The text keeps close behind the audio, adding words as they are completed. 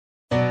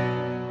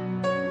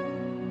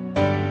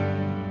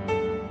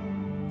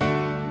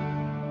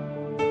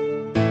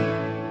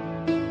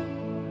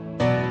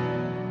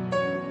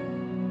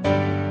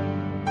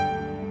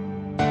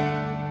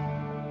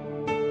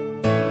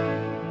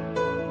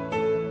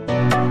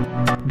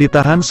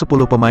Ditahan 10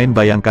 pemain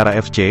Bhayangkara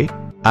FC,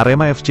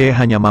 Arema FC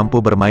hanya mampu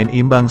bermain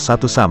imbang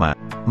 1-1,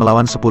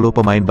 melawan 10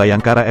 pemain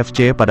Bhayangkara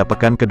FC pada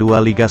pekan kedua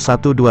Liga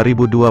 1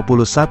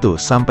 2021-2022.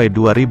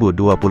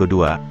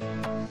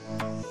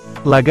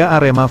 Laga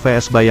Arema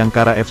vs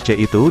Bhayangkara FC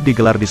itu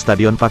digelar di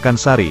Stadion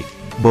Pakansari,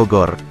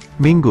 Bogor,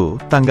 Minggu,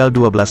 tanggal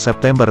 12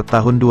 September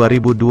tahun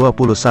 2021,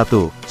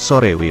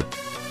 sore WIB.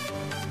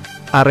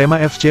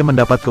 Arema FC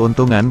mendapat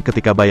keuntungan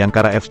ketika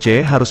Bhayangkara FC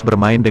harus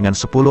bermain dengan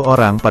 10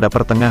 orang pada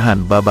pertengahan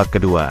babak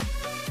kedua.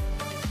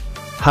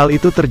 Hal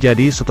itu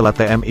terjadi setelah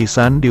TM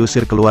Ihsan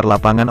diusir keluar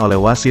lapangan oleh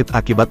wasit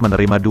akibat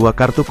menerima 2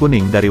 kartu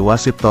kuning dari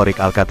wasit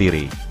Thorik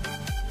Alkatiri.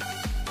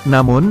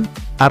 Namun,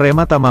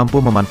 Arema tak mampu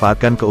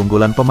memanfaatkan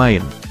keunggulan pemain,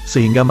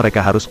 sehingga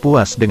mereka harus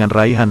puas dengan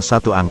raihan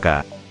 1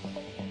 angka.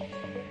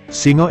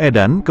 Singo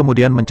Edan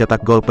kemudian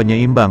mencetak gol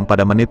penyeimbang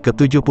pada menit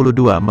ke-72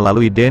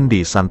 melalui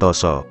Dendi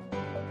Santoso.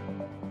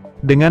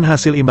 Dengan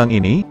hasil imbang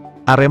ini,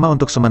 Arema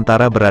untuk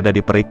sementara berada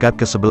di peringkat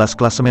ke-11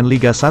 klasemen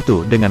Liga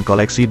 1 dengan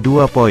koleksi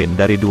 2 poin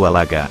dari 2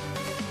 laga.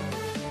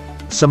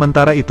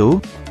 Sementara itu,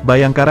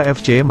 Bhayangkara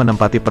FC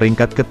menempati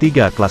peringkat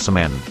ketiga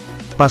klasemen.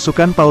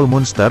 Pasukan Paul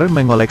Munster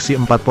mengoleksi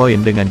 4 poin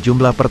dengan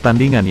jumlah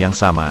pertandingan yang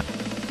sama.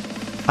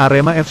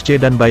 Arema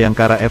FC dan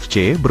Bhayangkara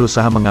FC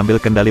berusaha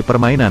mengambil kendali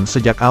permainan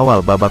sejak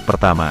awal babak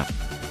pertama.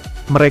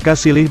 Mereka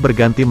silih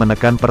berganti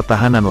menekan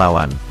pertahanan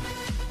lawan.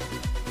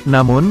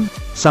 Namun,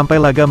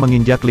 sampai laga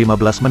menginjak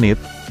 15 menit,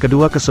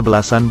 kedua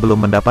kesebelasan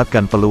belum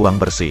mendapatkan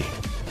peluang bersih.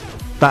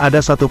 Tak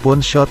ada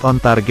satupun shot on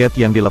target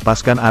yang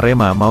dilepaskan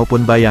Arema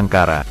maupun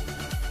Bhayangkara.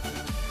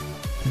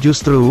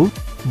 Justru,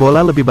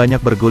 bola lebih banyak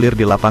bergulir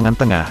di lapangan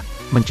tengah,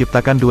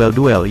 menciptakan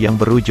duel-duel yang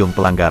berujung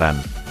pelanggaran.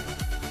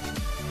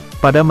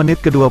 Pada menit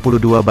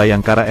ke-22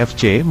 Bhayangkara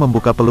FC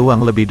membuka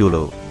peluang lebih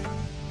dulu.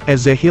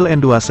 Ezekiel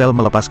Enduasel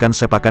melepaskan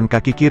sepakan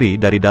kaki kiri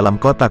dari dalam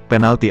kotak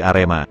penalti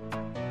Arema.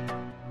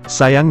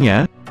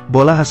 Sayangnya,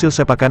 bola hasil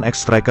sepakan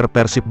ex-striker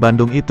Persib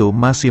Bandung itu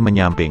masih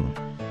menyamping.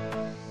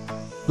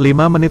 5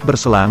 menit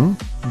berselang,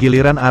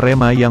 giliran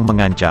Arema yang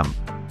mengancam.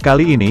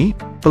 Kali ini,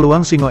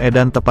 peluang Singo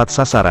Edan tepat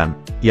sasaran,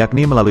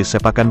 yakni melalui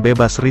sepakan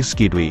bebas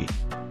Rizky Dwi.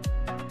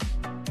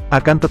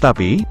 Akan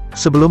tetapi,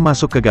 sebelum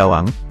masuk ke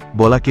gawang,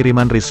 bola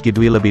kiriman Rizky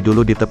Dwi lebih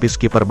dulu ditepis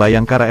kiper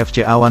Bhayangkara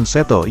FC Awan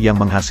Seto yang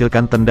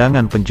menghasilkan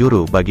tendangan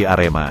penjuru bagi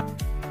Arema.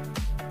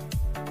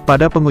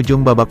 Pada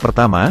penghujung babak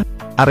pertama,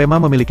 Arema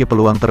memiliki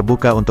peluang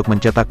terbuka untuk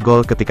mencetak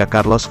gol ketika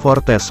Carlos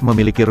Fortes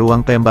memiliki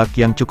ruang tembak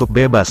yang cukup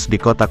bebas di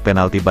kotak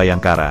penalti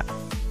Bhayangkara.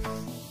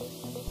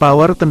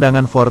 Power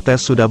tendangan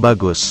Fortes sudah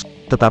bagus,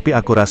 tetapi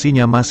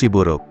akurasinya masih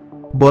buruk.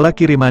 Bola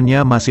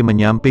kirimannya masih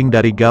menyamping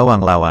dari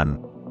gawang lawan.